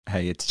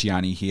Hey, it's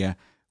Gianni here.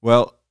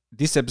 Well,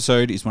 this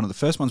episode is one of the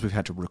first ones we've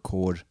had to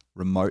record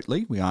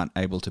remotely. We aren't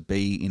able to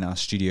be in our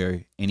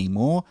studio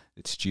anymore.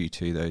 It's due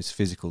to those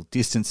physical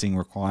distancing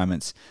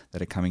requirements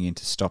that are coming in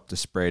to stop the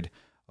spread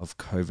of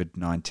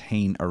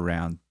COVID-19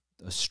 around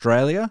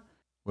Australia.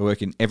 We're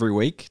working every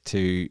week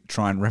to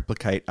try and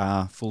replicate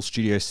our full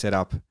studio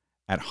setup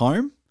at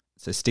home.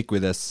 So stick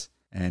with us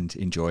and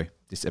enjoy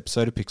this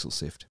episode of Pixel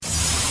Sift.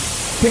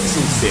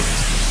 Pixel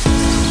Sift.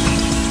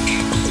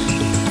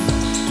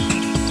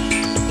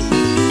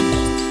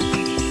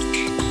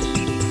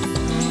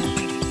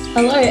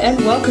 Hello and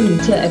welcome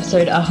to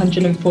episode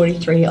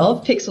 143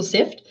 of Pixel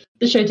Sift,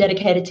 the show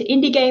dedicated to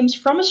indie games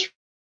from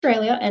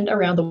Australia and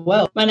around the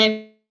world. My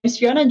name is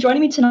Fiona and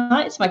joining me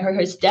tonight is my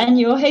co-host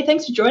Daniel. Hey,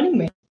 thanks for joining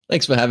me.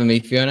 Thanks for having me,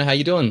 Fiona. How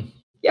you doing?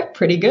 Yeah,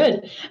 pretty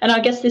good. And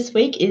our guest this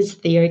week is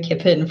Theo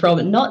Kipen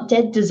from Not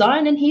Dead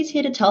Design, and he's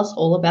here to tell us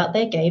all about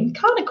their game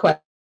Kana Quest.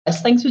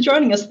 Thanks for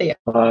joining us, Theo.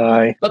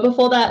 Hi. But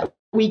before that,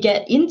 we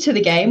get into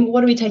the game.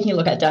 What are we taking a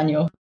look at,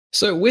 Daniel?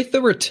 So with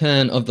the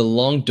return of the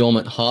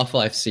long-dormant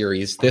Half-Life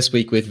series, this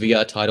week with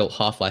VR title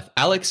Half-Life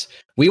Alyx,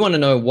 we want to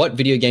know what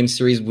video game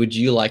series would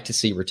you like to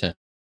see return?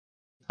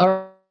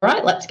 All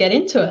right, let's get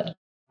into it.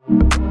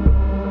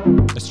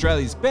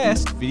 Australia's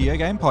best video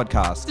game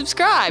podcast.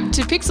 Subscribe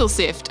to Pixel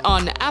Sift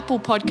on Apple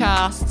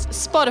Podcasts,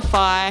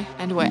 Spotify,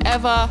 and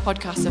wherever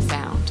podcasts are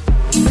found.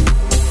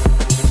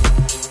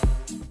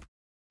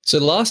 So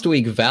last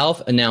week,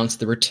 Valve announced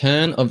the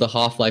return of the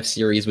Half-Life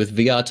series with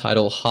VR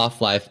title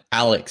Half-Life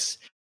Alyx.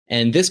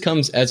 And this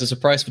comes as a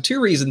surprise for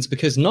two reasons,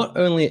 because not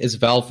only is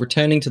Valve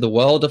returning to the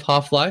world of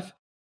Half-Life,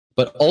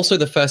 but also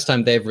the first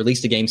time they've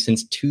released a game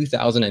since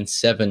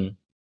 2007.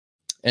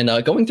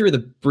 And going through the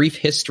brief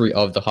history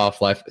of the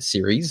Half-Life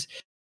series,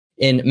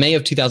 in May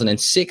of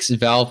 2006,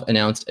 Valve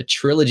announced a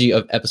trilogy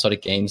of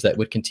episodic games that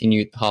would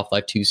continue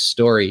Half-Life 2's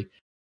story.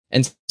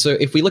 And so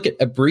if we look at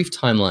a brief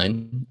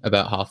timeline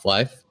about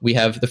Half-Life, we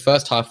have the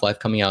first Half-Life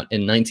coming out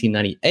in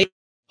 1998,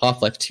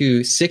 Half-Life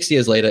 2 6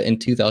 years later in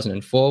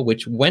 2004,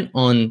 which went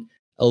on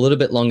a little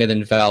bit longer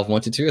than Valve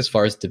wanted to as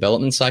far as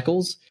development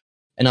cycles.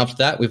 And after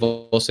that, we've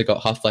also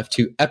got Half-Life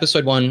 2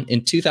 Episode 1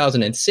 in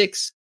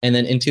 2006, and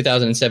then in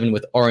 2007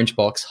 with Orange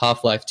Box,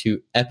 Half-Life 2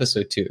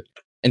 Episode 2.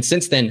 And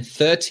since then,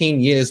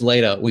 13 years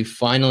later, we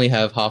finally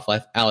have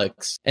Half-Life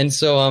Alyx. And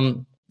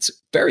so it's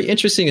very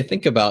interesting to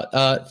think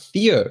about.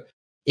 Theo,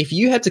 if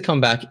you had to come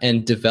back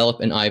and develop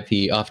an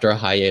IP after a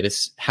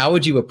hiatus, how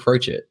would you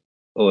approach it?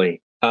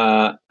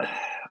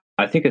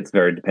 I think it's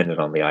very dependent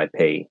on the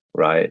IP,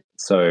 right?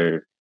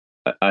 So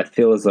I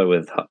feel as though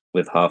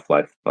with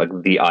Half-Life, like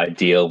the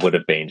ideal would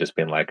have been just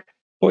been like,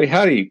 boy,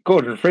 howdy,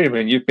 Gordon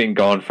Freeman, you've been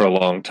gone for a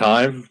long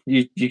time.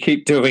 You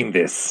keep doing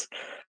this.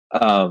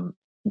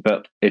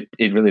 But it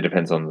really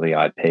depends on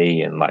the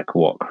IP and like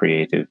what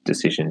creative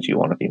decisions you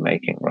want to be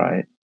making,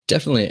 right?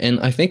 Definitely. And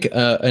I think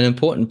an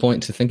important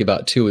point to think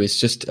about too is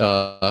just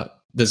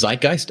the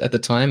zeitgeist at the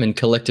time and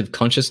collective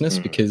consciousness,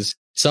 because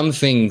some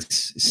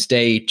things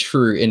stay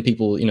true in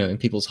people, in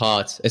people's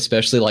hearts,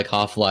 especially like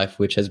Half-Life,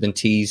 which has been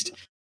teased,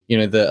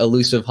 the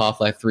elusive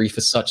Half-Life 3 for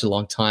such a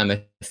long time.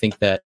 I think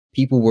that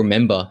people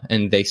remember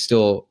and they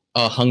still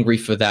are hungry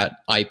for that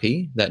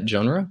IP, that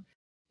genre.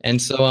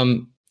 And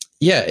so,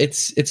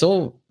 it's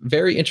all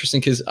very interesting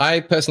because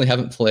I personally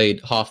haven't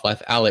played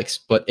Half-Life Alyx,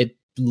 but it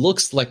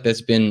looks like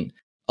there's been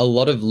a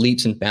lot of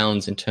leaps and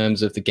bounds in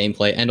terms of the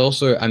gameplay. And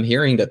also I'm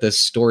hearing that there's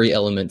story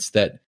elements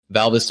that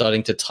Valve is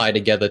starting to tie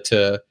together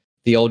to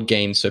the old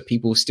game. So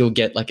people still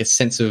get like a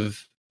sense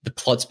of the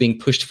plots being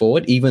pushed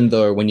forward, even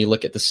though when you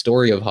look at the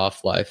story of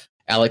Half-Life,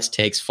 Alyx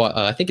takes,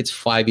 I think it's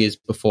 5 years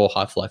before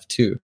Half-Life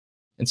 2.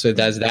 And so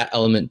there's that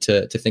element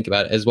to think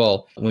about as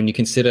well. When you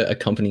consider a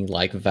company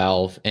like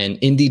Valve and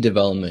indie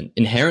development,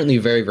 inherently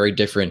very, very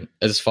different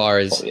as far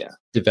as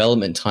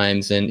development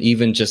times and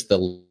even just the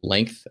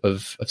length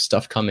of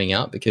stuff coming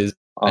out, because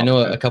I know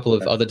a couple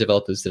of other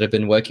developers that have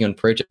been working on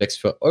projects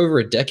for over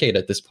a decade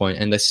at this point,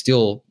 and they're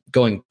still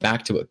going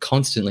back to it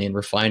constantly and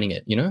refining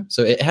it,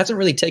 So it hasn't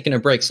really taken a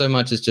break so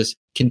much as just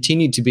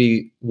continued to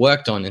be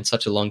worked on in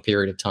such a long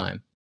period of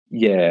time.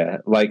 Yeah,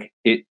 like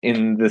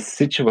in the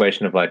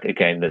situation of like a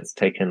game that's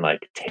taken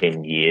like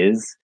 10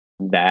 years,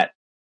 that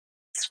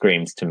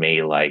screams to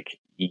me like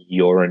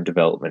you're in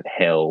development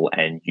hell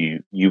and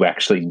you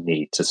actually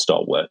need to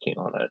stop working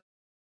on it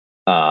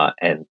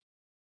and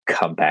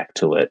come back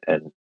to it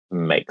and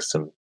make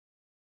some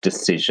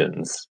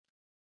decisions.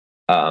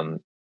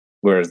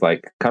 Whereas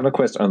like Kana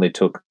Quest only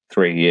took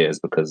 3 years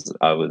because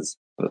I was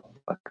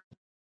like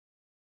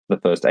the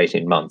first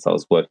 18 months I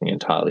was working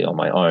entirely on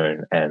my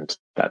own, and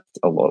that's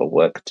a lot of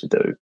work to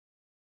do.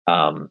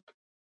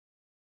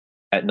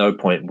 At no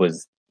point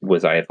was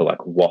I ever like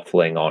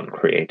waffling on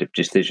creative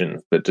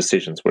decisions. The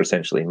decisions were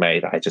essentially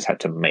made. I just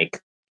had to make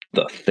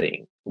the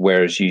thing.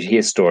 Whereas you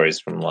hear stories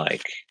from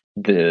like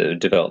the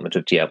development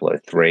of Diablo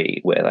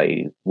 3 where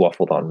they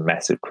waffled on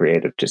massive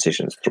creative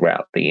decisions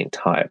throughout the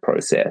entire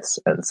process,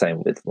 and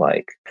same with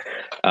like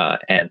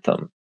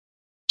Anthem.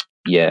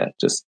 Yeah,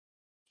 just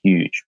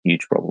huge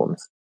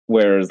problems.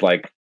 Whereas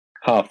like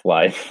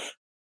Half-Life,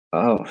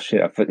 oh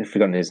shit, I've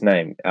forgotten his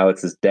name.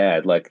 Alex's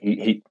dad. Like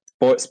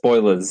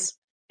spoilers.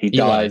 He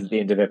Eli. dies at the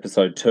end of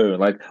episode 2.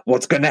 Like,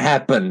 what's going to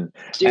happen?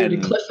 Dude,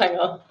 And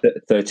cliffhanger.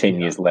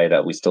 13 years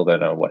later, we still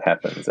don't know what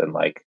happens. And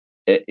like,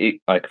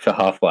 like for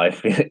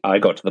Half-Life, I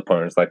got to the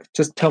point where it's like,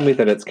 just tell me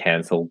that it's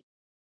cancelled.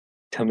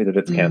 Tell me that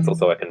it's cancelled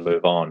so I can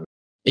move on.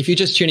 If you're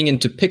just tuning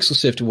into Pixel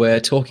Sift,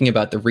 we're talking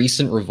about the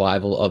recent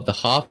revival of the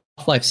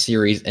Half-Life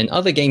series and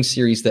other game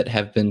series that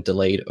have been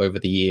delayed over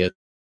the years.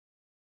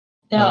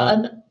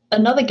 Now,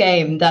 another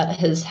game that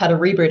has had a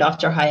reboot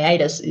after a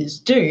hiatus is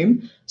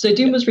Doom. So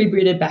Doom was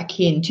rebooted back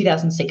in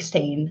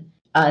 2016,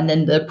 and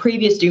then the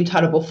previous Doom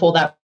title before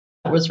that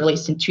was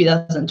released in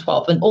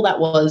 2012, and all that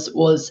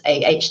was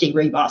a HD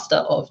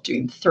remaster of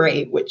Doom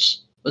 3, which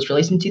was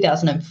released in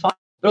 2005.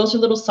 But also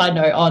a little side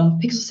note, on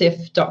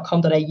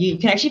pixelsif.com.au, you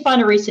can actually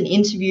find a recent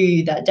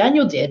interview that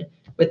Daniel did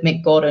with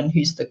Mick Gordon,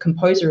 who's the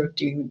composer of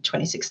Doom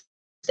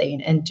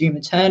 2016 and Doom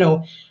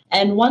Eternal.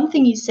 And one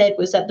thing he said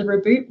was that the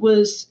reboot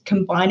was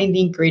combining the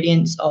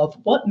ingredients of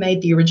what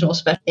made the original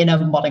special in a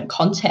modern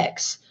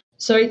context.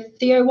 So,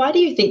 Theo, why do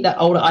you think that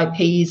older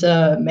IPs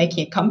are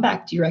making a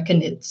comeback? Do you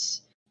reckon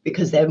it's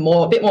because they're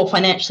a bit more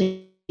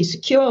financially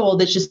secure, or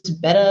there's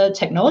just better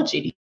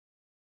technology?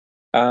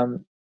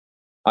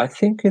 I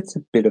think it's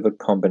a bit of a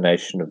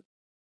combination of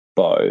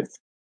both,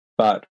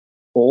 but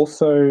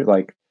also,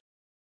 like,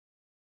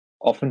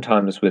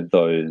 oftentimes with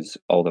those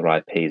older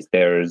IPs,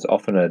 there is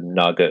often a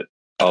nugget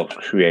of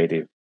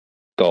creative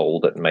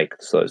gold that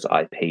makes those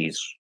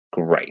IPs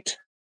great.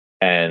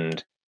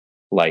 And,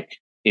 like,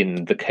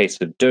 in the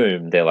case of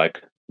Doom, they're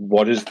like,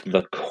 what is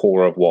the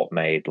core of what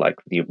made, like,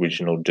 the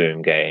original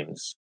Doom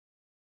games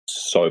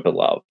so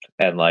beloved?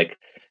 And, like,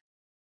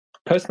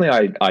 personally,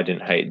 I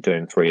didn't hate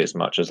Doom 3 as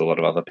much as a lot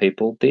of other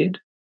people did,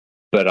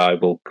 but I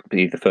will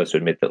be the first to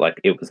admit that, like,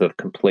 it was a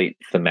complete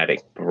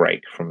thematic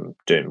break from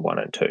Doom 1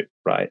 and 2,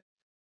 right?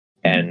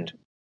 And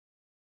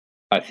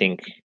I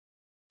think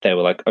they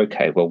were like,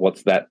 okay, well,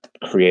 what's that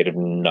creative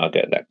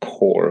nugget, that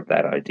core of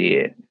that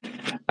idea?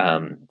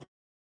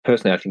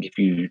 Personally, I think if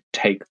you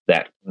take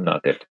that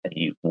nugget and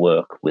you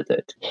work with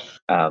it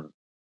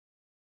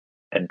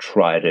and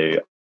try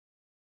to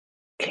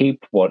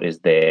keep what is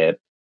there,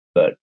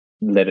 but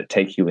let it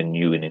take you in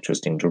new and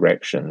interesting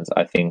directions,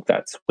 I think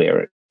that's where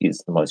it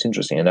is the most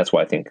interesting. And that's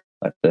why I think,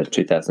 like, the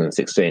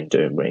 2016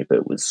 Doom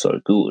reboot was so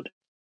good.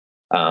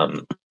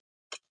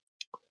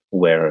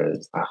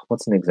 Whereas,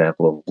 what's an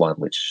example of one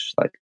which,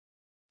 like,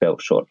 fell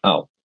short?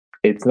 Oh,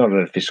 it's not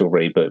an official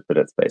reboot, but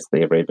it's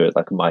basically a reboot,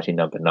 like Mighty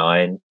Number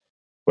 9,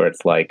 where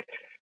it's like,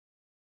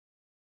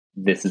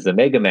 this is a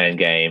Mega Man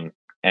game,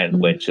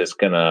 and we're just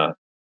gonna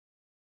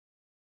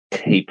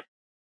keep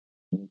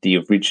the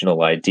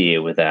original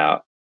idea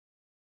without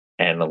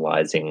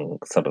analyzing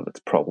some of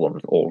its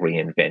problems or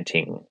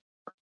reinventing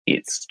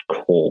its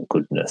core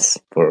goodness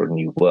for a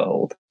new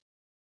world.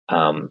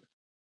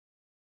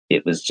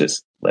 It was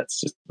just,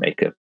 let's just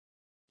make a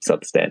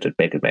substandard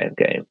Mega Man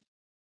game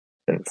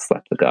and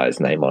slap the guy's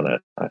name on it.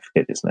 I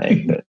forget his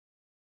name, but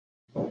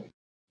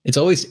it's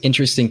always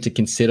interesting to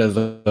consider,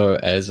 though,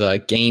 as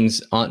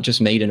games aren't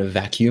just made in a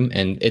vacuum,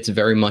 and it's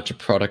very much a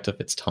product of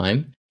its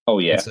time. Oh,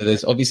 yeah. And so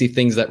there's obviously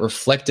things that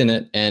reflect in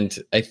it, and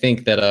I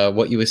think that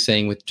what you were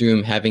saying with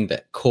Doom having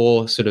that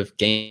core sort of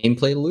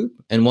gameplay loop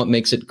and what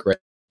makes it great,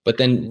 but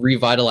then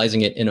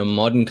revitalizing it in a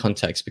modern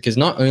context, because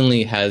not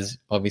only has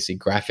obviously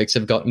graphics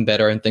have gotten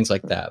better and things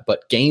like that,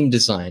 but game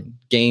design,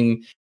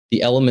 the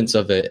elements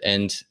of it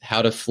and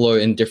how to flow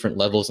in different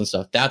levels and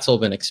stuff, that's all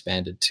been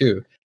expanded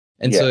too.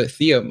 And so,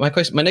 Theo, my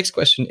next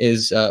question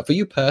is, for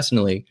you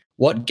personally,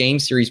 what game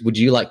series would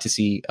you like to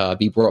see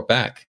be brought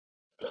back?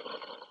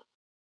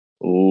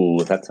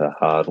 Ooh, that's a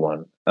hard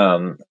one.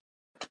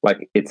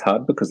 Like, it's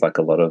hard because, like,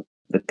 a lot of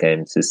the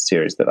games this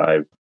series that I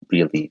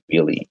really,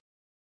 really,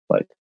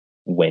 like,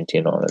 went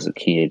in on as a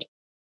kid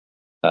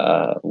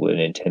were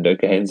Nintendo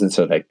games, and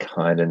so they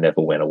kind of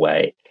never went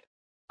away.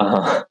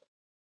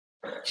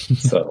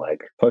 So,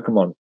 like,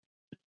 Pokemon,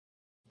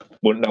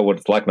 wouldn't know what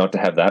it's like not to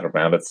have that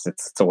around. It's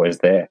always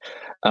there.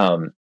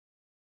 Boy,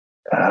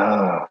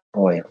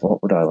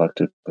 what would I like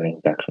to bring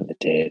back from the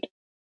dead?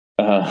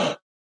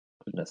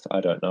 Goodness,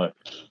 I don't know.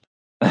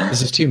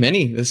 There's just too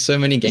many. There's so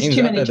many games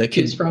out there that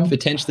could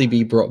potentially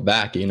be brought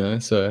back, you know?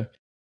 So,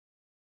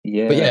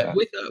 yeah. But yeah,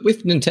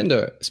 with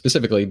Nintendo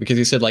specifically, because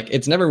you said, like,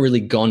 it's never really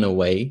gone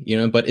away, you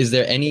know, but is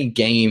there any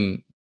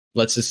game,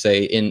 let's just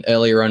say, in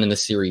earlier on in the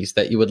series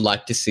that you would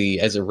like to see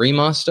as a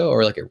remaster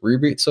or like a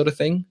reboot sort of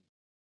thing?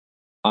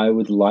 I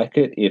would like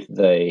it if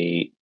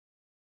they,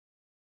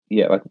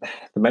 like,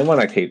 the main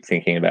one I keep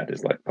thinking about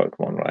is, like,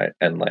 Pokemon, right?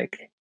 And,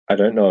 like, I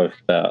don't know if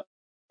about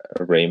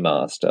a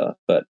remaster,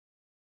 but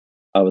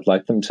I would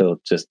like them to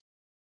just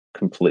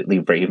completely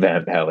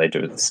revamp how they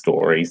do the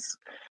stories.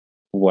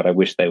 What I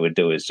wish they would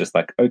do is just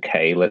like,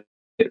 okay, let's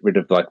get rid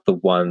of, like, the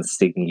one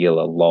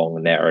singular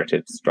long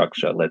narrative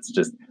structure. Let's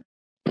just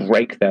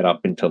break that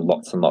up into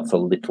lots and lots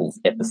of little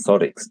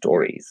episodic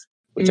stories,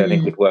 which I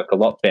think would work a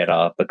lot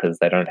better because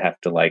they don't have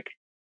to, like,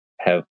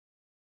 have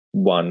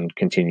one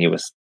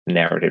continuous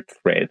narrative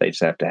thread. They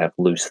just have to have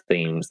loose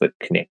themes that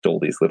connect all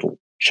these little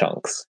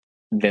chunks.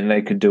 Then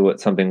they could do it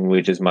something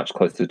which is much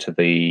closer to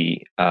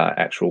the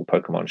actual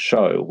Pokemon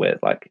show, where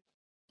like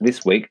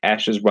this week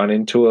Ash has run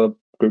into a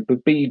group of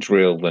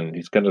Beedrill and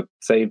he's going to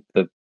save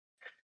the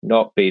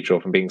not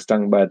Beedrill from being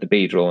stung by the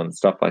Beedrill and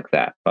stuff like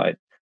that, right?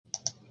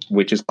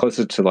 Which is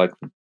closer to like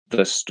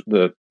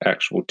the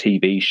actual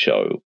TV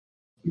show,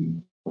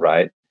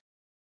 right?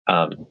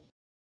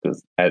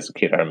 Because as a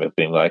kid, I remember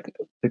being like,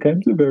 the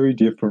games are very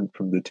different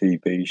from the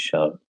TV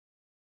show.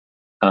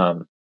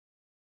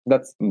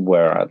 That's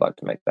where I'd like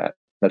to make that.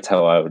 That's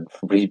how I would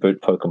reboot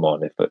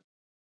Pokemon if it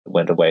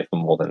went away for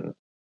more than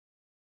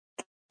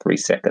 3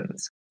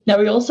 seconds. Now,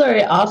 we also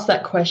asked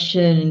that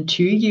question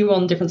to you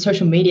on different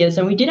social medias,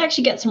 and we did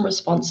actually get some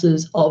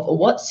responses of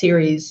what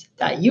series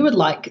that you would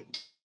like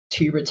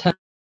to return.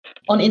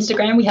 On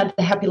Instagram, we had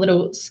the happy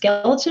little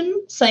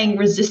skeleton saying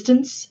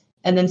Resistance,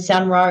 and then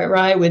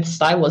Samurai with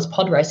Star Wars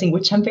Pod Racing,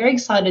 which I'm very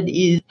excited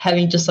is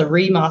having just a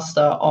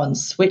remaster on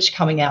Switch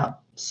coming out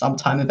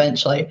sometime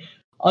eventually.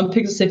 On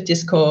Pixelsift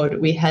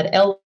Discord, we had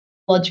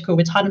Logical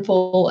with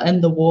Titanfall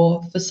and the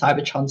War for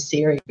Cybertron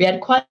series. We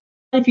had quite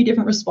a few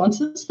different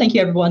responses. Thank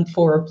you everyone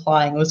for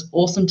replying. It was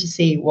awesome to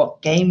see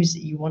what games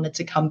you wanted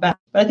to come back.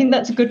 But I think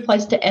that's a good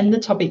place to end the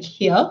topic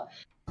here.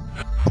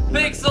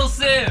 Pixel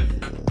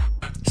Sieve!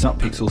 It's not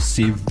Pixel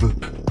Sieve,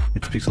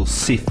 it's Pixel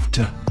Sift.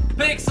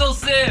 Pixel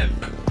Sieve!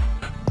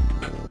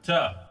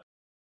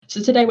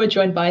 So today we're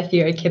joined by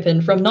Theo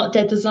Kipen from Not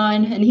Dead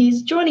Design, and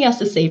he's joining us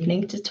this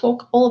evening to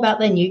talk all about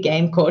their new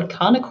game called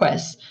Kana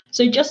Quest.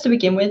 So just to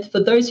begin with, for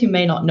those who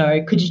may not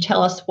know, could you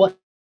tell us what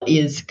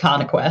is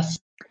Kana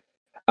Quest?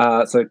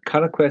 So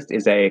Kana Quest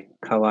is a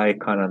kawaii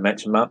kind of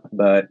match 'em up,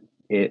 but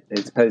it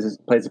plays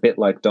a bit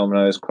like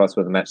Domino's crossed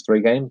with a match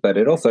 3 game, but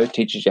it also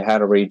teaches you how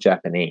to read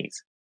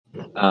Japanese.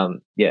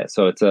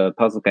 So it's a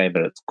puzzle game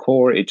at its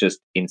core. It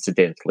just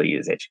incidentally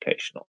is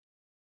educational.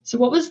 So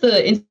what was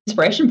the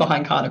inspiration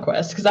behind Kana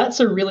Quest? Because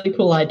that's a really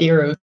cool idea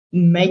of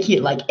making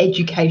it like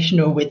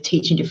educational with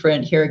teaching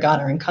different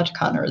hiragana and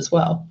katakana as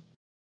well.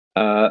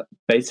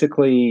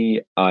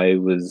 Basically, I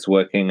was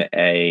working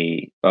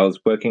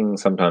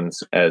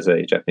sometimes as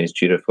a Japanese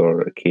tutor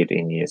for a kid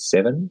in year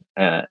 7,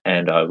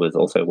 and I was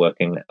also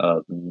working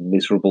a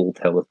miserable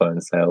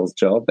telephone sales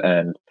job.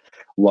 And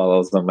while I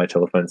was on my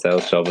telephone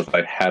sales job, I was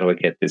like, how do I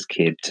get this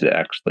kid to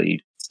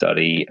actually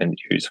study and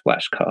use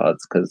flashcards?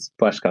 Because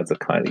flashcards are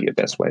kind of your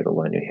best way to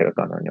learn your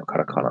hiragana and your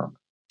katakana.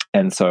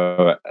 And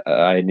so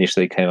I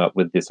initially came up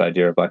with this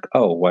idea of like,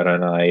 oh, why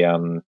don't I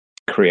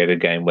create a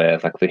game where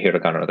like the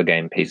hiragana are the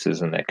game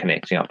pieces and they're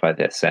connecting up by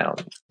their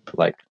sounds.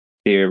 Like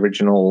the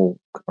original,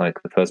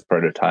 like the first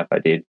prototype I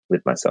did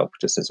with myself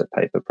just as a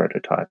paper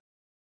prototype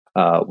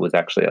was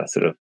actually a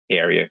sort of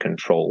area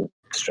control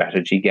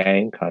strategy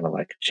game, kind of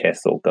like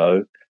chess or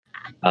Go.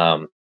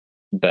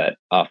 But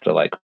after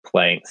like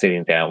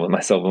sitting down with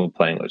myself and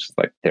playing, it was just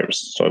like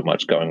there's so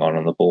much going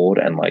on the board,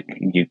 and like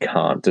you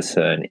can't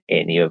discern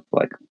any of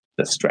like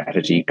the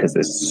strategy because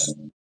there's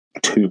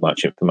too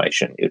much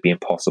information. It would be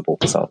impossible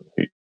for someone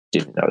who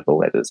didn't know the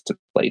letters to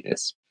play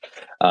this.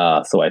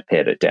 So I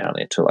pared it down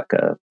into like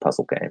a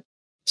puzzle game.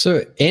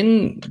 So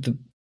in the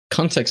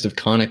context of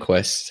Kana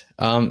Quest,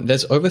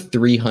 there's over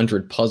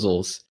 300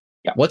 puzzles.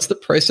 Yeah. What's the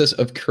process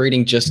of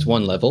creating just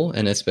one level,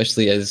 and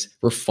especially as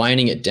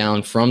refining it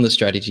down from the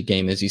strategy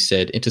game, as you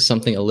said, into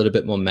something a little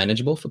bit more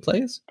manageable for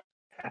players?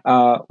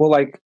 Well,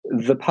 like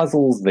the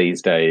puzzles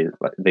these days,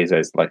 like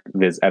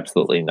there's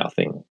absolutely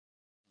nothing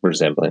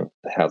resembling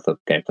how the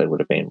gameplay would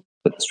have been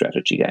with the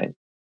strategy game.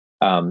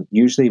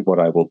 Usually what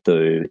I will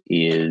do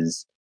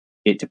is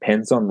it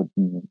depends on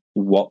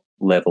what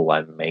level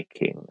I'm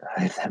making,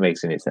 if that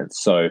makes any sense.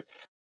 So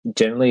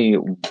generally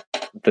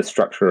the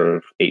structure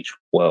of each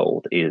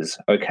world is,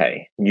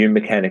 okay, new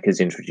mechanic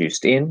is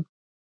introduced in.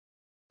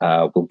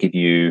 We'll give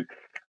you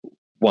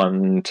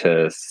 1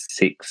 to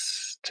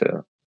 6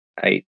 to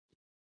 8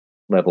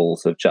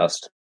 levels of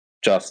just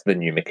the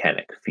new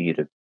mechanic for you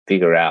to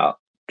figure out,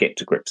 get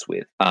to grips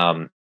with.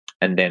 And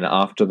then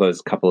after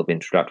those couple of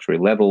introductory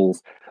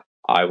levels,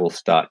 I will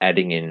start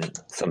adding in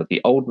some of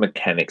the old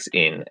mechanics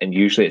in, and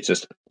usually it's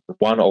just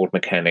one old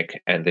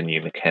mechanic and the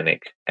new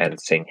mechanic and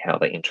seeing how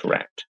they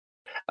interact.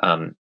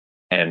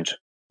 And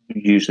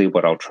usually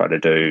what I'll try to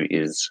do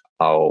is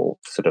I'll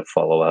sort of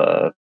follow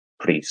a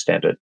pretty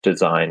standard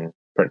design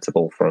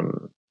principle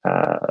from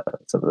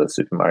some of the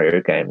Super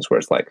Mario games, where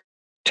it's like,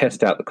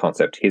 test out the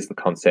concept, here's the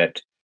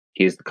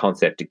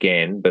concept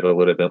again, but a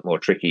little bit more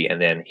tricky, and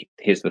then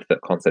here's the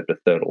concept a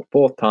third or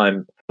fourth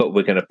time, but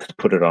we're going to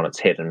put it on its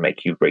head and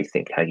make you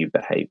rethink how you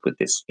behave with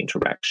this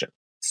interaction.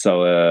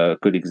 So a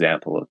good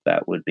example of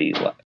that would be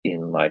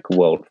in like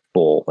World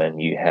 4, when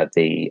you have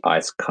the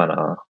ice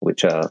Kana,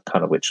 which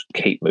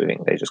keep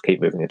moving. They just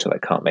keep moving until they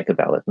can't make a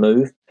valid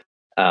move,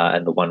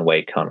 and the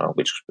one-way Kana,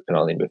 which can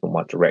only move in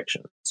one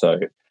direction. So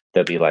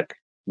there'll be like,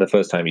 the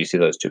first time you see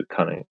those two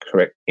kind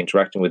of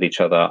interacting with each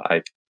other,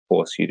 I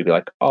force you to be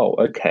like, oh,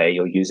 okay,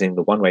 you're using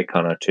the one-way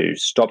Kana to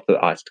stop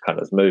the ice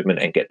Kana's movement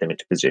and get them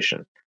into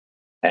position.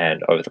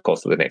 And over the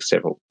course of the next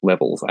several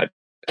levels, I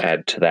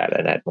add to that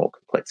and add more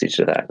complexity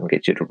to that and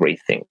get you to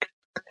rethink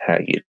how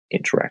you're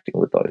interacting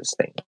with those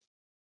things.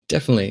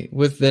 Definitely.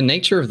 With the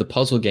nature of the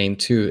puzzle game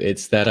too,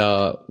 it's that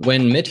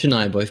when Mitch and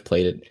I both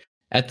played it,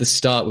 at the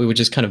start we were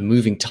just kind of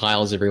moving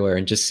tiles everywhere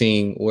and just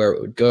seeing where it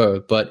would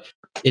go. But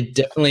it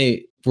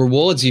definitely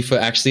rewards you for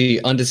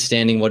actually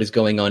understanding what is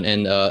going on.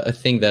 And a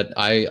thing that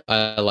I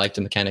liked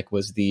a mechanic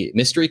was the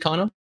mystery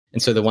Kana.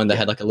 And so the one that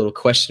had like a little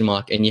question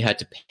mark and you had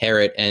to pair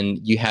it and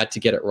you had to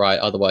get it right.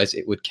 Otherwise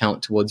it would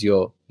count towards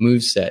your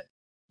move set.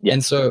 Yeah.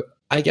 And so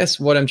I guess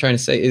what I'm trying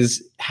to say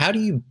is, how do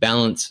you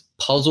balance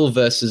puzzle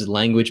versus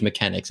language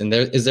mechanics? And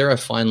is there a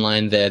fine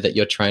line there that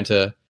you're trying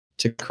to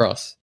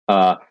cross?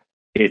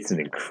 It's an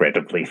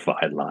incredibly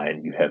fine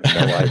line. You have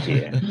no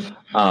idea.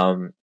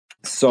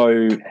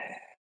 So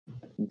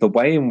the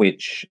way in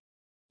which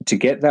to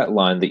get that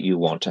line that you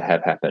want to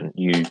have happen,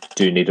 you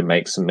do need to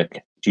make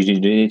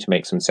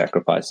some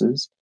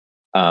sacrifices.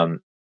 And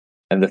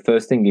the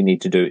first thing you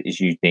need to do is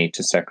you need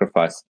to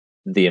sacrifice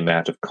the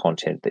amount of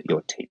content that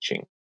you're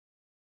teaching.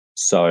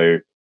 So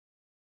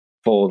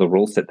for the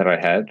rule set that I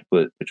had,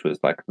 which was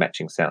like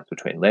matching sounds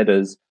between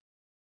letters,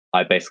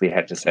 I basically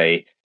had to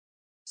say,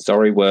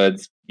 sorry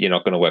words, you're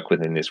not going to work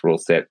within this rule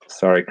set.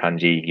 Sorry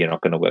kanji, you're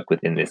not going to work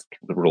within this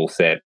rule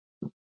set.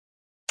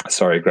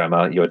 Sorry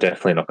grammar, you're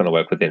definitely not going to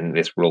work within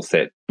this rule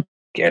set.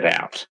 Get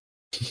out.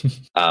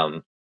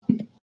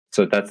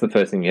 So that's the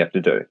first thing you have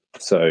to do.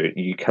 So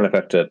you kind of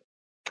have to,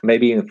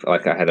 maybe if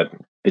like I had a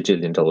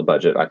 $1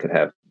 budget, I could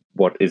have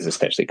what is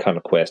essentially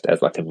Kana Quest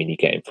as like a mini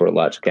game for a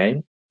large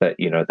game. But,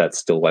 you know, that's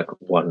still like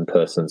one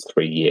person's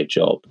 3-year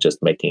job, just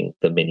making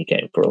the mini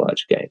game for a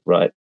large game,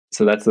 right?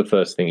 So that's the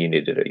first thing you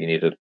need to do. You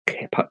need to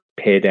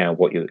pare down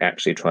what you're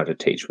actually trying to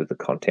teach with the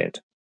content.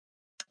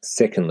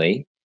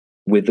 Secondly,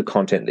 with the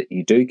content that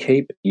you do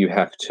keep, you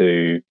have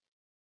to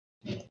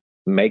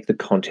make the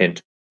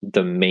content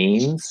the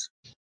means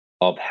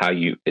of how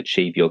you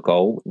achieve your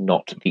goal,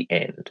 not the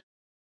end.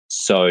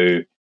 So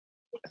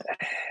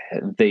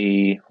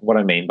what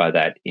I mean by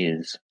that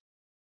is,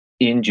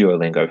 in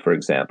Duolingo, for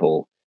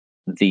example,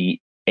 the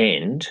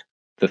end,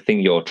 the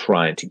thing you're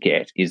trying to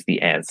get is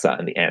the answer,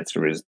 and the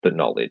answer is the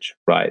knowledge,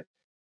 right?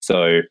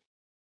 So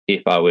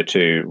if I were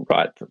to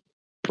write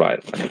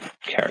a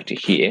character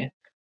here,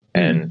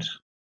 and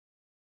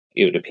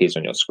it appears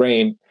on your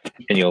screen,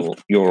 and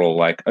you're all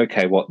like,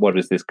 okay, what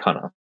is this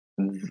kana?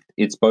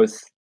 It's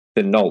both,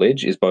 the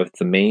knowledge is both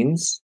the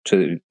means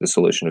to the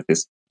solution of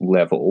this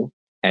level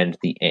and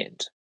the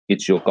end.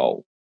 It's your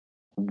goal.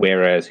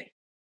 Whereas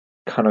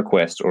Kana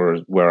Quest, or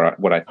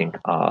what I think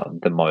are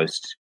the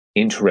most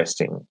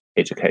interesting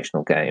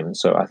educational games,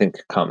 so I think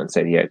Carmen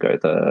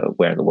Sandiego, the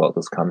Where in the World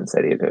is Carmen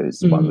Sandiego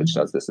is one which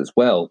does this as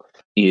well,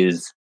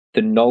 is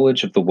the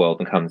knowledge of the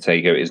world in Carmen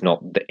Sandiego is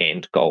not the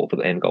end goal.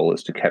 The end goal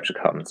is to capture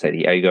Carmen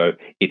Sandiego.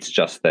 It's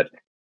just that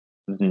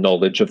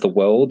knowledge of the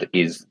world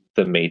is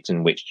the means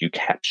in which you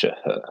capture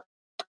her,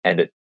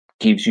 and it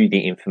gives you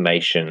the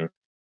information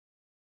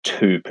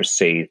to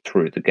proceed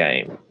through the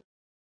game.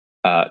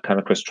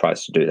 Kana Quest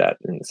tries to do that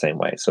in the same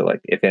way. So, like,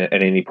 if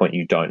at any point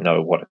you don't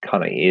know what a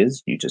kana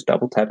is, you just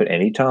double tap at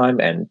any time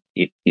and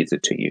it gives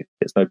it to you.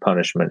 There's no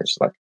punishment. It's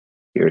like,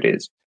 here it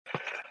is.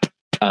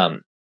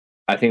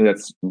 I think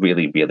that's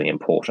really, really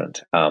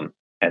important. And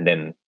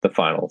then the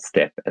final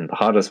step and the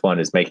hardest one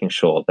is making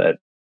sure that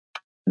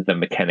the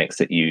mechanics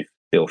that you've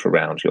built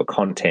around your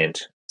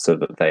content, so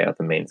that they are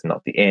the means and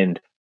not the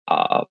end,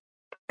 are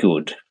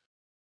good.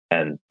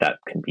 And that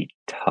can be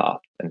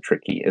tough and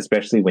tricky,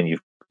 especially when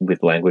you've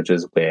with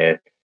languages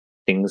where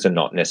things are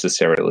not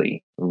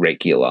necessarily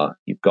regular.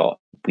 You've got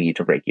weird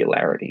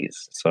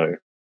irregularities. So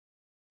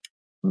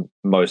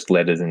most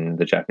letters in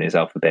the Japanese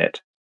alphabet,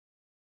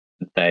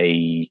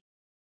 they've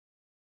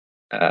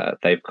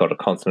got a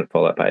consonant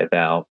followed by a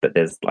vowel, but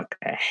there's like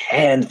a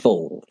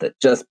handful that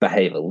just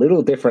behave a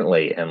little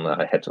differently. And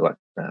I had to rats,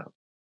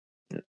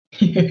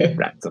 I'm going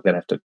to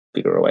have to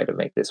figure a way to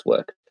make this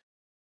work.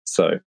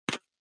 So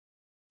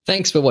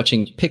thanks for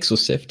watching Pixel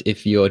Sift.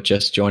 If you're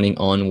just joining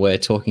on, we're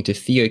talking to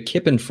Theo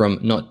Kipen from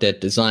Not Dead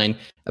Design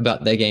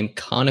about their game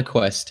Kana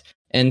Quest.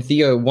 And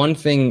Theo, one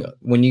thing,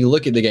 when you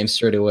look at the game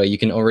straight away, you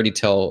can already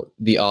tell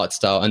the art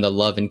style and the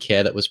love and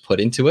care that was put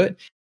into it.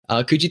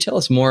 Could you tell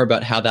us more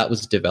about how that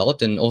was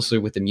developed and also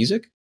with the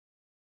music?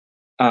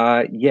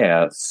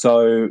 Yeah,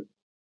 so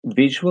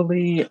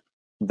visually,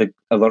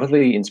 a lot of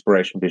the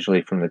inspiration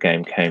visually from the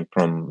game came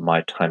from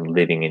my time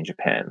living in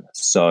Japan.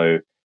 So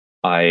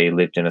I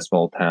lived in a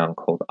small town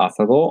called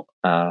Asago,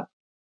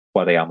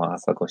 Wadayama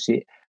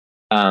Asagoshi,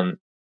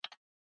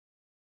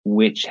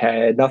 which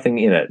had nothing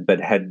in it, but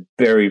had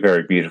very,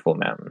 very beautiful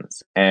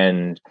mountains.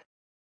 And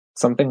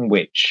something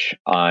which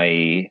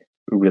I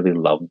really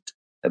loved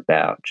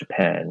about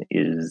Japan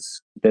is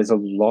there's a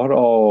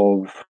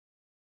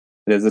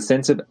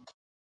sense of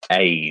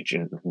age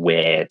and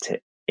wear to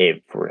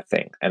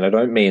everything. And I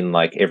don't mean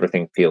like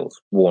everything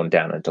feels worn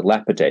down and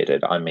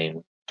dilapidated. I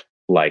mean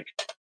like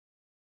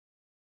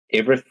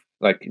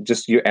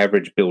just your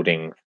average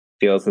building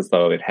feels as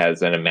though it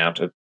has an amount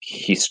of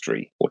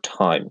history or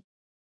time.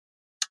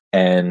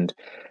 And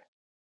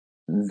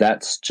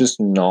that's just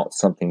not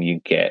something you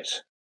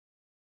get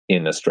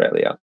in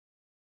Australia.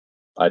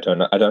 I don't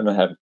know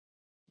how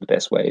the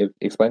best way of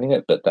explaining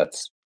it, but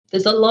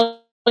there's a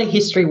lot of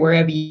history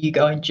wherever you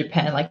go in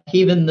Japan. Like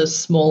even the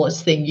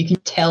smallest thing, you can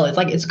tell it's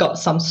like it's got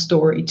some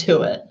story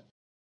to it.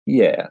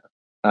 Yeah.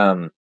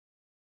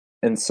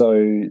 And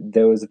so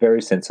there was a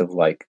very sense of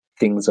like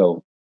things are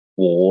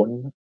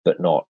worn but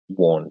not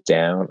worn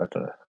down. I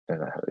don't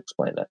know how to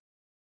explain that.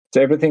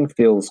 So everything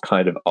feels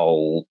kind of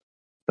old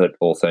but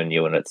also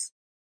new, and it's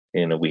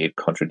in a weird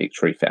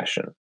contradictory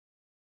fashion.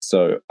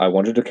 So I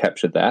wanted to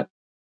capture that,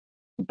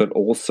 but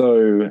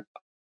also,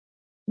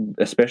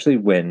 especially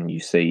when you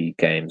see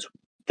games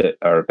that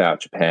are about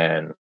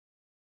Japan,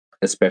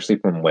 especially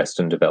from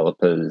Western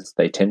developers,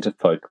 they tend to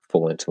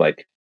fall into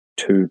like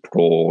two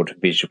broad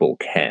visual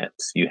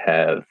camps. You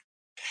have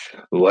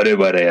 "Ware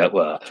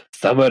wa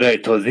samurai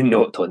to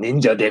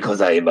ninja de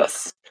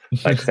gozaimasu,"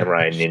 like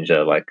samurai and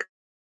ninja, like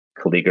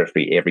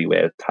calligraphy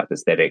everywhere type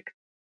aesthetic.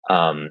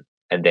 And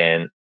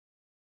then,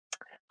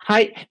 は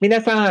い、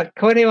皆さん、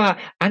これは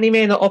アニ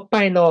メのおっ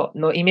ぱいの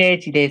イメー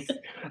ジです。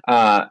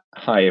Hi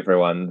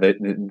everyone,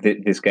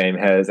 this game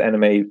has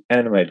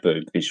animated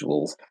boob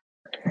visuals.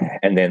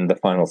 And then the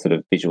final sort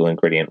of visual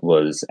ingredient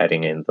was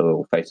adding in the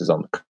little faces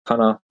on the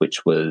kana,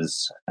 which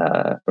was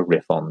a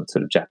riff on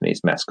sort of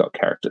Japanese mascot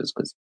characters,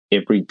 because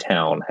every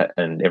town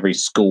and every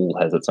school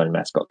has its own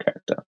mascot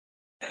character.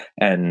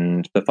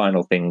 And the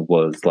final thing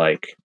was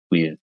like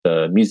with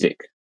the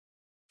music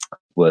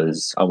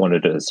was I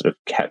wanted to sort of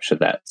capture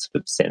that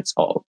sort of sense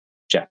of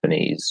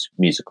Japanese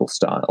musical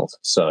styles.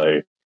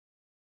 So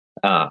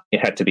it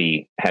had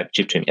to have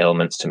chiptune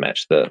elements to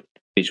match the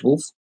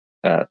visuals,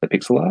 the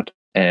pixel art.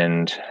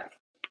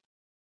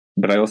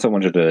 But I also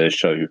wanted to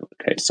show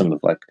some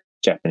of like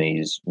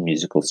Japanese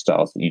musical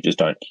styles that you just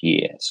don't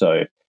hear.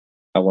 So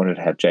I wanted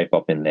to have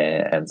J-pop in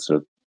there and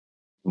sort of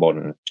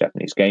modern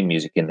Japanese game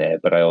music in there.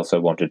 But I also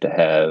wanted to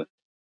have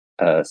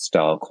a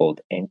style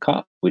called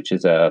enka, which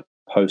is a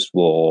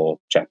post-war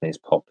Japanese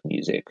pop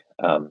music.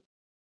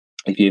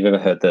 If you've ever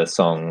heard the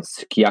song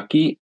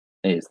Sukiyaki,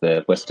 is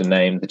the Western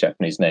name. The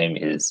Japanese name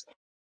is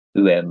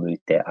Ue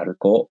Muite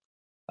Aruko.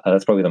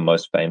 That's probably the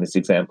most famous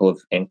example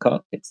of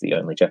enka. It's the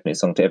only Japanese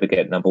song to ever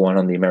get #1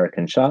 on the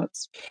American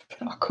charts.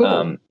 Oh,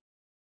 cool.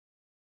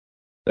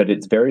 But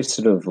it's very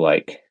sort of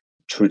like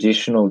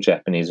traditional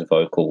Japanese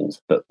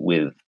vocals, but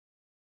with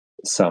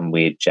some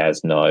weird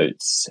jazz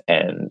notes,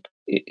 and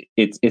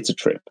it's a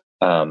trip.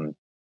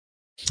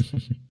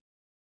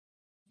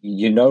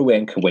 You know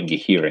enka when you're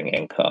hearing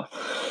enka.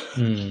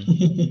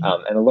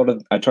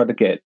 And I tried to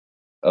get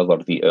a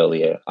lot of the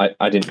earlier,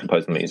 I didn't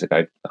compose the music.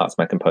 I asked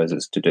my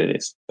composers to do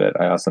this, but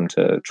I asked them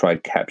to try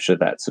to capture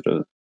that sort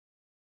of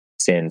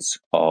sense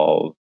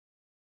of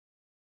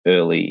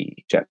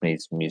early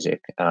Japanese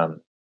music.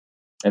 And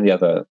the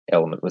other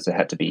element was it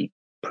had to be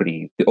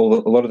a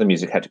lot of the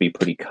music had to be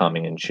pretty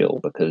calming and chill,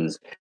 because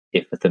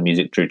if the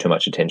music drew too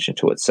much attention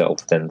to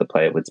itself, then the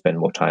player would spend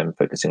more time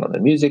focusing on the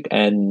music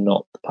and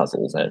not the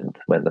puzzles. And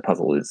when the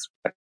puzzle is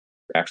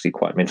actually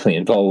quite mentally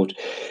involved,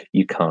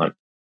 you can't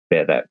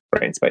bear that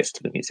brain space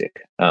to the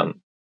music.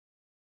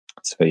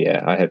 So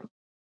yeah, I had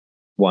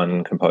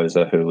one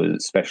composer who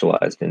was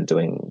specialized in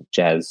doing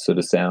jazz sort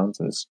of sounds,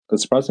 and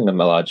there's surprisingly a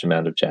large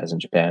amount of jazz in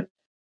Japan.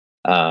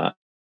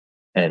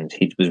 And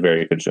he was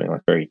very good at doing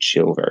like very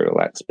chill, very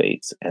relaxed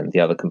beats. And the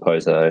other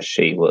composer,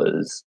 she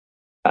was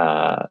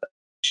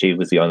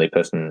the only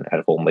person out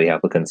of all the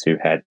applicants who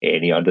had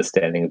any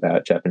understanding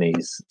about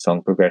Japanese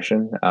song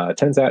progression. It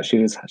turns out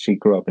she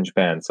grew up in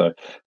Japan, so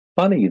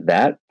funny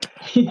that.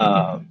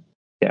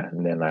 Yeah,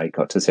 and then I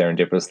got to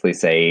serendipitously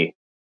say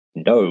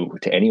no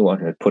to anyone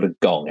who had put a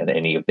gong in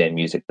any of their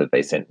music that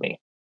they sent me.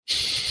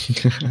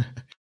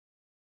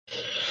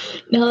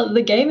 Now,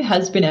 the game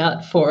has been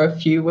out for a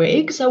few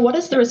weeks. So what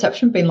has the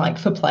reception been like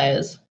for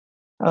players?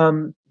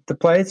 The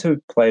players who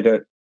played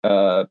it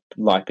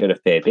like it a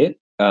fair bit.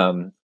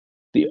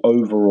 The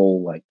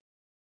overall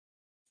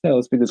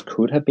sales figures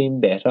could have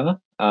been better,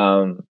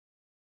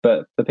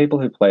 but the people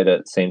who played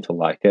it seemed to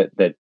like it.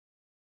 That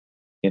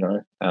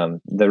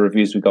the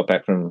reviews we got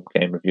back from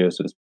game reviewers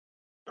was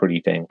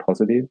pretty dang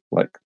positive.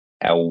 Like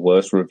our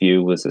worst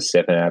review was a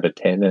 7 out of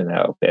 10, and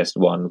our best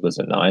one was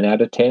a 9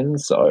 out of 10.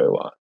 So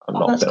I'm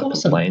not going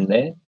to complain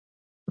there.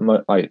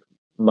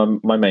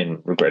 My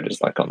main regret is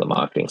on the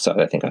marketing side.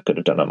 I think I could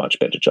have done a much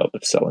better job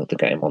of selling the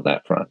game on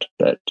that front.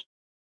 But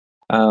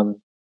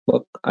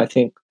look, I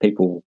think the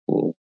people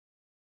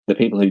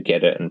who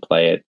get it and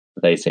play it,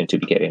 they seem to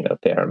be getting a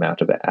fair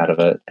amount of it out of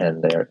it,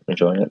 and they're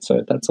enjoying it.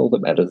 So that's all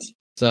that matters.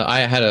 So I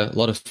had a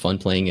lot of fun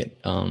playing it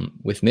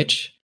with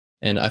Mitch,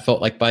 and I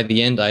felt like by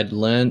the end I'd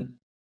learned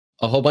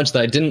a whole bunch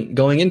that I didn't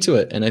going into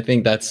it. And I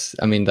think that's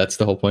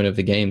the whole point of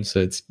the game. So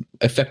it's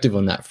effective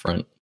on that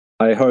front.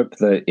 I hope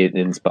that it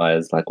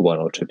inspires one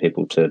or two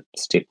people to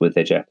stick with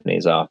their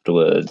Japanese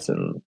afterwards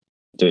and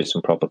do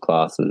some proper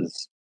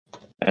classes.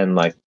 And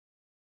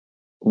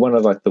one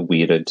of the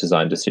weirder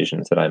design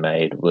decisions that I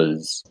made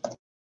was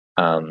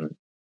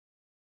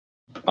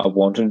I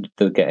wanted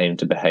the game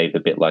to behave a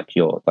bit like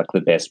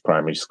the best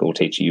primary school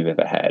teacher you've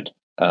ever had.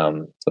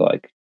 So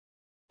like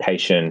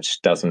patient,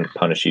 doesn't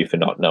punish you for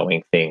not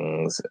knowing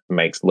things,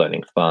 makes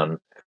learning fun.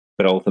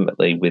 But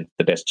ultimately, with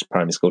the best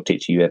primary school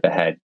teacher you ever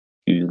had,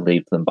 you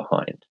leave them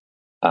behind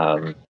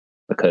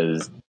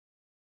because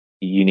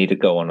you need to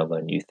go on and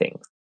learn new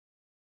things.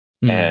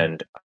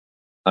 And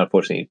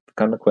unfortunately,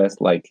 Kana Quest,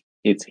 like,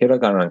 it's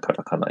hiragana and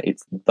katakana.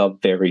 It's the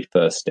very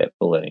first step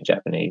for learning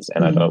Japanese,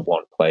 and I don't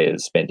want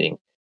players spending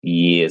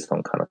years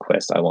on Kana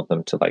Quest. I want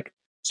them to like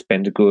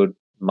spend a good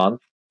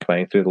month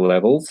playing through the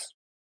levels,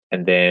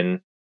 and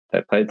then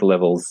they played the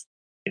levels.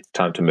 It's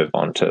time to move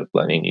on to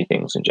learning new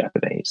things in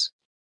Japanese.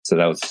 So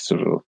that was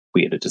sort of a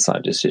weird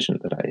design decision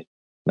that I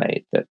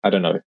made. That I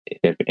don't know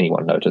if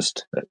anyone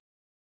noticed, but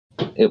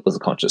it was a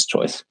conscious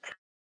choice.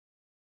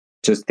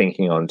 Just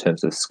thinking on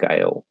terms of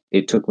scale,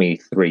 it took me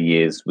 3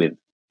 years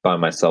by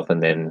myself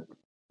and then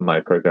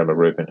my programmer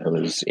Ruben, who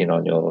was in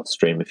on your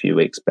stream a few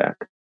weeks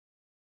back,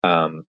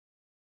 to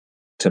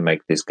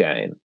make this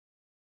game.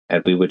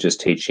 And we were just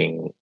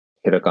teaching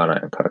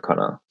hiragana and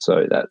katakana,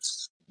 so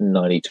that's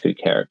 92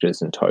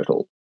 characters in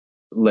total.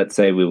 Let's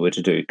say we were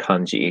to do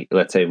kanji.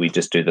 Let's say we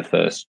just do the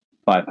first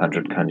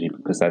 500 kanji,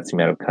 because that's the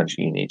amount of kanji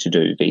you need to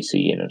do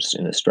VC in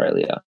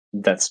Australia.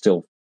 That's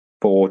still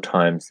 4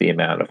 times the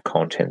amount of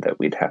content that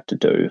we'd have to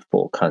do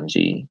for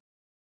kanji.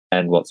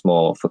 And what's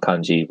more, for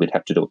kanji, we'd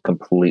have to do a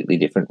completely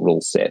different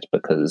rule set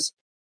because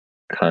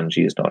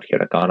kanji is not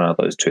hiragana.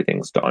 Those two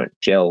things don't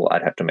gel.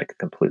 I'd have to make a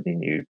completely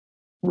new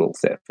rule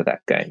set for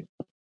that game.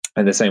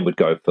 And the same would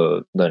go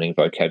for learning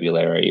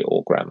vocabulary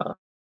or grammar.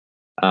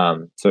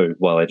 So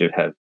while I do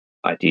have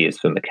ideas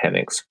for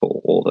mechanics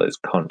for all those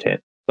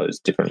content, those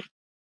different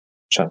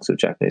chunks of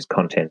Japanese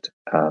content,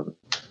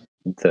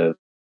 the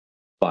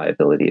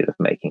viability of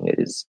making it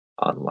is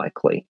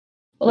unlikely.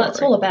 Well,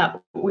 that's all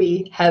about what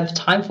we have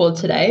time for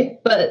today.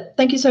 But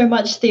thank you so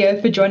much,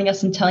 Theo, for joining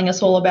us and telling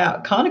us all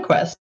about Kana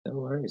Quest. No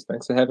worries.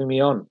 Thanks for having me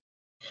on.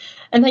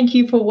 And thank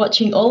you for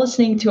watching or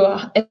listening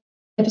to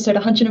episode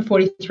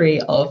 143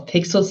 of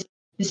Pixels.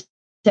 This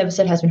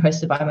episode has been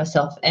hosted by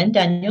myself and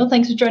Daniel.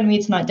 Thanks for joining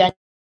me tonight, Daniel.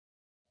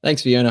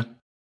 Thanks, Fiona.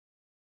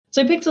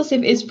 So Pixel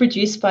Sif is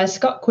produced by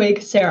Scott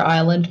Quigg, Sarah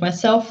Ireland,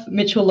 myself,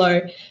 Mitchell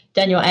Lowe,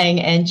 Daniel Ang,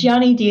 and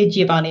Gianni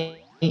Giovanni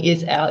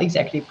is our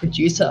executive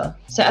producer.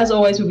 So as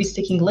always, we'll be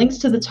sticking links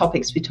to the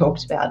topics we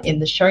talked about in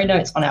the show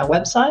notes on our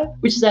website,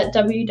 which is at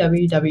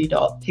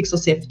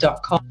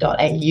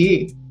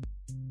www.pixelsif.com.au.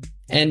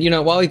 And,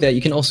 while you're there,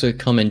 you can also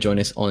come and join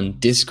us on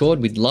Discord.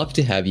 We'd love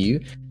to have you.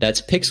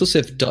 That's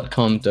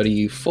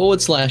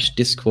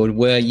pixelsif.com.au/Discord,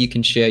 where you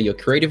can share your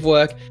creative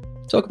work,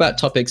 talk about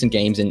topics and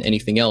games and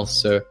anything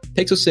else. So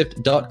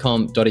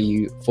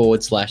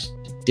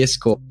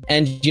pixelsif.com.au/Discord.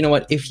 And you know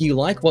what? If you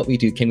like what we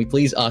do, can we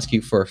please ask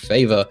you for a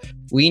favor?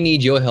 We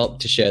need your help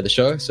to share the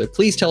show. So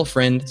please tell a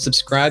friend,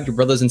 subscribe to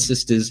brothers and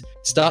sisters,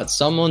 start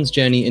someone's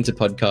journey into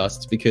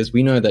podcasts, because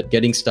we know that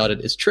getting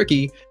started is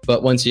tricky,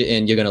 but once you're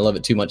in, you're going to love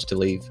it too much to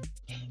leave.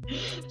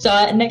 So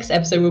our next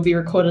episode will be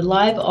recorded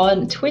live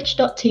on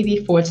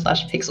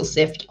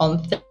twitch.tv/pixelsift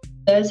on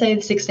Thursday,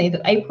 the 16th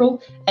of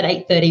April at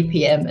 8:30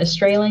 p.m.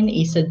 Australian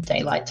Eastern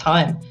Daylight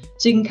Time.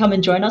 So you can come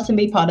and join us and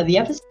be part of the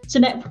episode.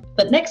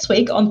 But next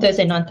week, on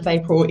Thursday, 9th of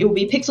April, it will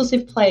be Pixel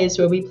Sift Players,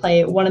 where we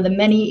play one of the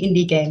many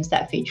indie games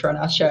that feature on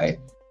our show.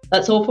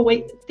 That's all for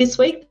this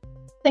week.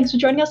 Thanks for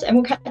joining us, and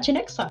we'll catch you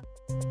next time.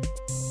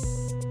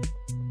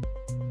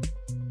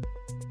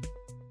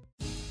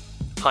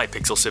 Hi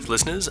Pixel Sift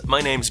listeners, my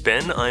name's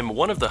Ben, I'm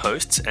one of the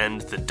hosts and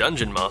the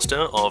Dungeon Master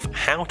of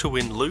How to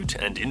Win Loot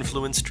and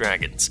Influence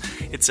Dragons.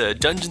 It's a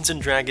Dungeons &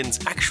 Dragons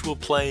actual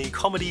play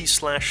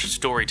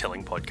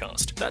comedy/storytelling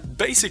podcast. That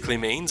basically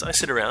means I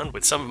sit around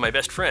with some of my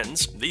best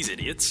friends, these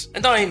idiots.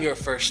 And I am your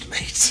first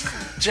mate,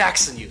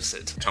 Jackson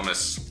Usid.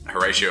 Thomas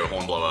Horatio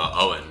Hornblower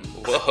Owen.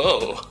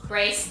 Whoa.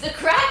 Grace the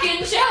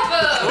Kraken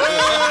Shepherd!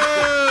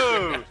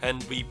 Whoa!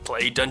 And we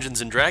play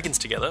Dungeons & Dragons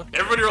together.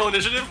 Everybody roll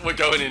initiative, we're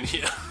going in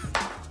here.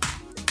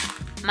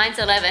 Mine's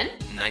 11.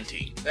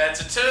 19.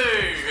 That's a 2!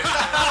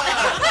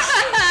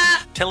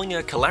 Telling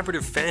a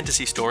collaborative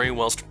fantasy story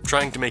whilst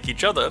trying to make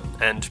each other,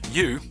 and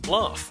you,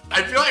 laugh.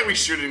 I feel like we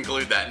should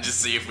include that and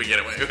just see if we get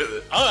away with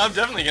it. Oh, I'm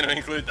definitely going to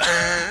include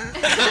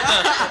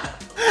that.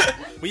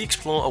 We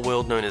explore a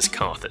world known as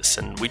Karthus,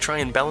 and we try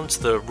and balance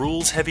the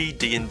rules-heavy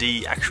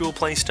D&D actual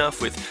play stuff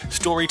with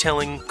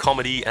storytelling,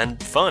 comedy,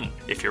 and fun.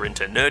 If you're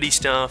into nerdy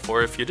stuff,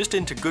 or if you're just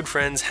into good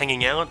friends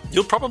hanging out,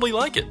 you'll probably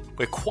like it.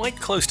 We're quite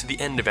close to the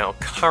end of our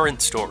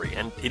current story,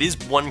 and it is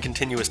one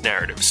continuous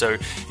narrative, so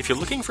if you're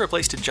looking for a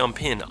place to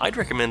jump in, I'd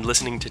recommend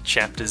listening to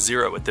Chapter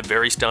 0 at the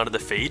very start of the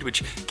feed,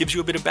 which gives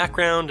you a bit of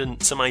background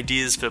and some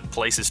ideas for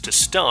places to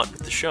start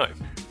with the show.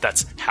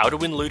 That's How to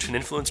Win Loot and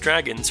Influence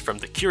Dragons from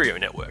the Curio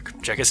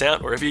Network. Check us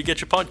out wherever you get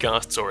your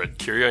podcasts or at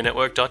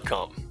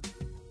CurioNetwork.com.